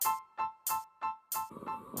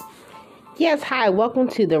Yes, hi, welcome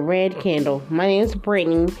to The Red Candle. My name is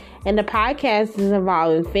Brittany, and the podcast is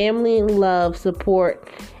involving family, love, support,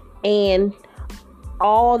 and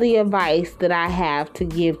all the advice that I have to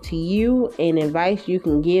give to you and advice you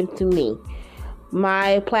can give to me.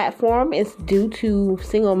 My platform is due to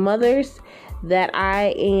single mothers that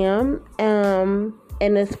I am, and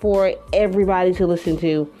it's for everybody to listen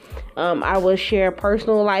to. I will share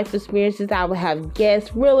personal life experiences. I will have guests,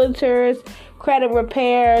 realtors, credit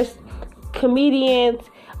repairs, comedians.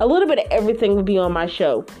 A little bit of everything will be on my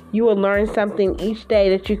show. You will learn something each day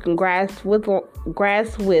that you can grasp with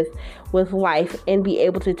life and be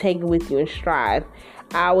able to take it with you and strive.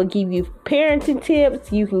 I will give you parenting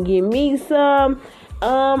tips. You can give me some.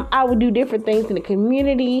 I will do different things in the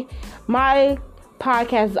community. My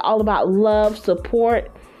podcast is all about love, support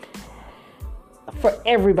for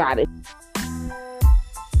everybody.